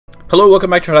Hello, welcome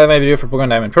back to another video for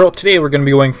Pokemon Diamond and Pearl. Today we're going to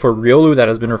be going for Riolu that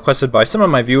has been requested by some of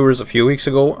my viewers a few weeks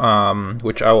ago,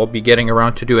 which I will be getting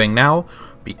around to doing now,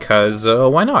 because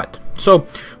why not? So,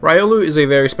 Riolu is a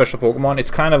very special Pokemon.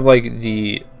 It's kind of like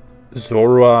the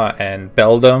Zorua and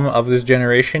Beldum of this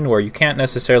generation, where you can't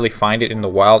necessarily find it in the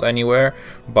wild anywhere,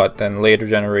 but then later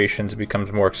generations it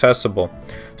becomes more accessible.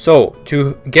 So,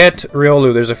 to get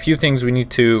Riolu, there's a few things we need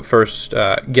to first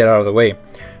get out of the way.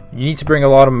 You need to bring a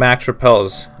lot of max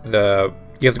repels. You have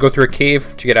to go through a cave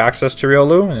to get access to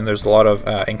Riolu, and there's a lot of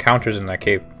encounters in that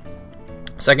cave.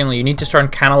 Secondly, you need to start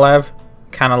in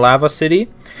Canalava City,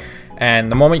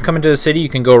 and the moment you come into the city, you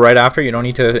can go right after. You don't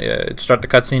need to start the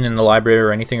cutscene in the library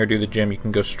or anything, or do the gym. You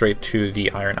can go straight to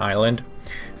the Iron Island.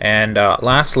 And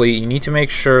lastly, you need to make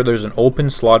sure there's an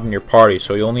open slot in your party.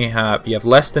 So you have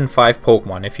less than 5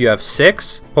 Pokemon. If you have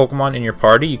 6 Pokemon in your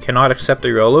party, you cannot accept the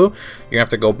Riolu. You're gonna have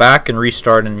to go back and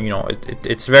restart, and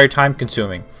it's very time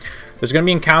consuming. There's gonna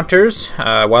be encounters.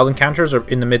 Wild encounters are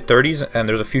in the mid-30s, and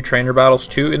there's a few trainer battles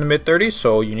too in the mid-30s.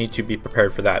 So you need to be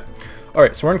prepared for that. All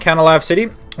right, so we're in Canalava City.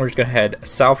 We're just gonna head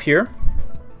south here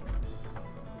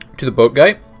to the boat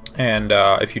guy, and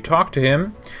if you talk to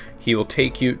him, he will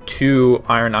take you to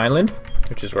Iron Island,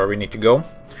 which is where we need to go.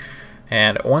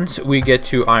 And once we get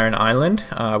to Iron Island,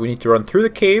 we need to run through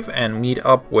the cave and meet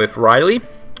up with Riley.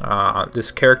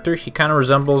 This character, he kind of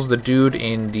resembles the dude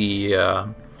in the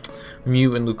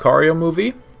Mew and Lucario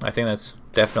movie. I think that's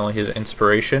definitely his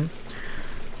inspiration,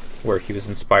 where he was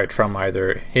inspired from,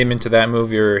 either him into that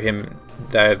movie or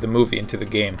the movie into the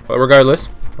game. But regardless,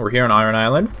 we're here on Iron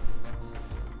Island.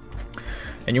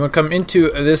 And you want to come into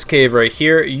this cave right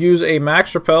here. Use a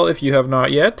max repel if you have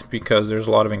not yet, because there's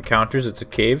a lot of encounters. It's a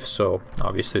cave, so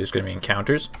obviously there's going to be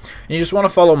encounters. And you just want to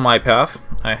follow my path.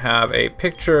 I have a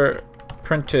picture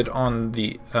printed on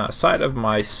the side of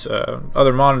my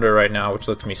other monitor right now, which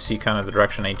lets me see kind of the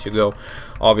direction I need to go.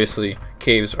 Obviously,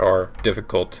 caves are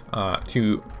difficult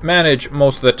to manage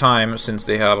most of the time, since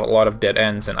they have a lot of dead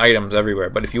ends and items everywhere.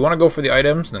 But if you want to go for the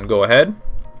items, then go ahead.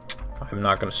 I'm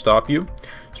not going to stop you.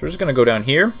 So we're just going to go down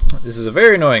here. This is a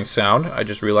very annoying sound. I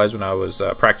just realized when I was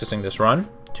practicing this run,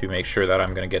 to make sure that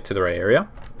I'm going to get to the right area.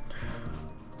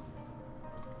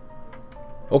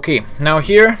 Okay, now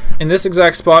here, in this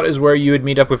exact spot is where you would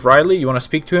meet up with Riley. You want to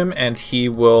speak to him, and he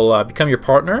will become your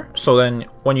partner. So then,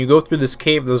 when you go through this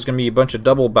cave, there's going to be a bunch of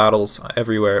double battles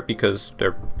everywhere, because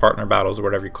they're partner battles, or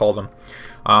whatever you call them.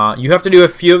 You have to do a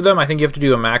few of them. I think you have to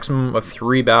do a maximum of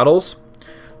 3 battles.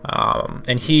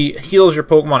 And he heals your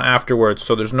Pokemon afterwards,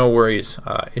 so there's no worries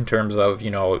in terms of,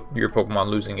 your Pokemon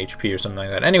losing HP or something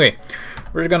like that. Anyway,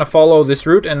 we're just going to follow this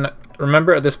route, and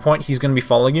remember, at this point, he's going to be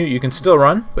following you. You can still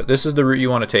run, but this is the route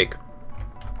you want to take.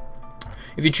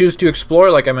 If you choose to explore,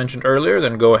 like I mentioned earlier,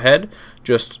 then go ahead.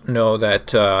 Just know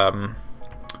that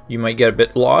you might get a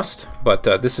bit lost, but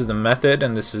this is the method,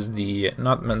 and this is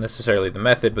not necessarily the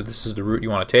method, but this is the route you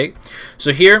want to take.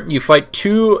 So here, you fight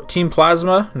 2 Team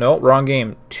Plasma, no, wrong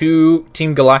game, 2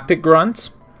 Team Galactic Grunts,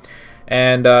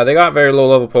 and they got very low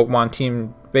level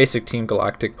Pokemon, basic Team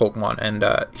Galactic Pokemon, and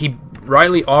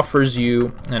Riley offers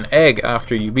you an egg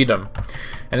after you beat him.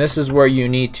 And this is where you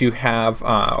need to have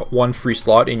 1 free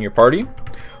slot in your party,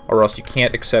 or else you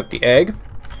can't accept the egg.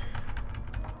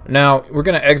 Now, we're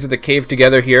going to exit the cave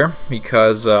together here,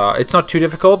 because it's not too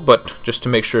difficult, but just to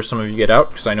make sure some of you get out,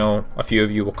 because I know a few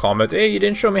of you will comment, hey, you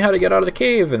didn't show me how to get out of the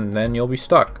cave, and then you'll be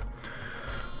stuck.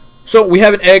 So, we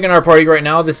have an egg in our party right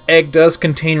now. This egg does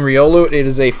contain Riolu. It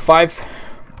is a 5...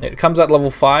 It comes at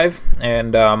level 5,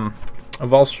 and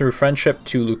evolves through friendship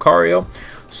to Lucario.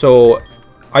 So,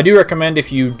 I do recommend,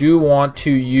 if you do want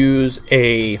to use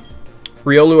a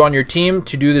Riolu on your team,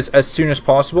 to do this as soon as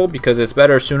possible, because it's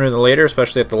better sooner than later,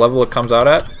 especially at the level it comes out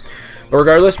at. But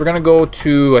regardless, we're gonna go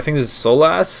to, I think this is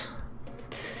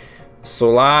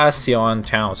Solaceon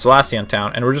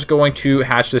Town, and we're just going to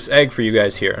hatch this egg for you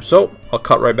guys here. So I'll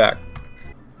cut right back.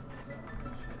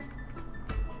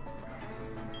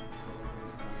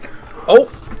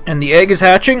 Oh, and the egg is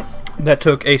hatching. That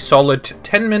took a solid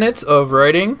 10 minutes of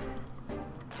writing,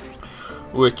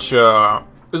 which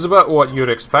is about what you'd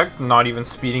expect, not even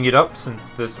speeding it up, since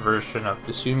this version of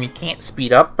the Sumi can't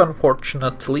speed up,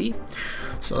 unfortunately.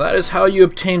 So that is how you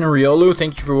obtain a Riolu.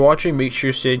 Thank you for watching. Make sure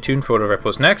you stay tuned for whatever I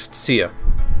post next. See ya.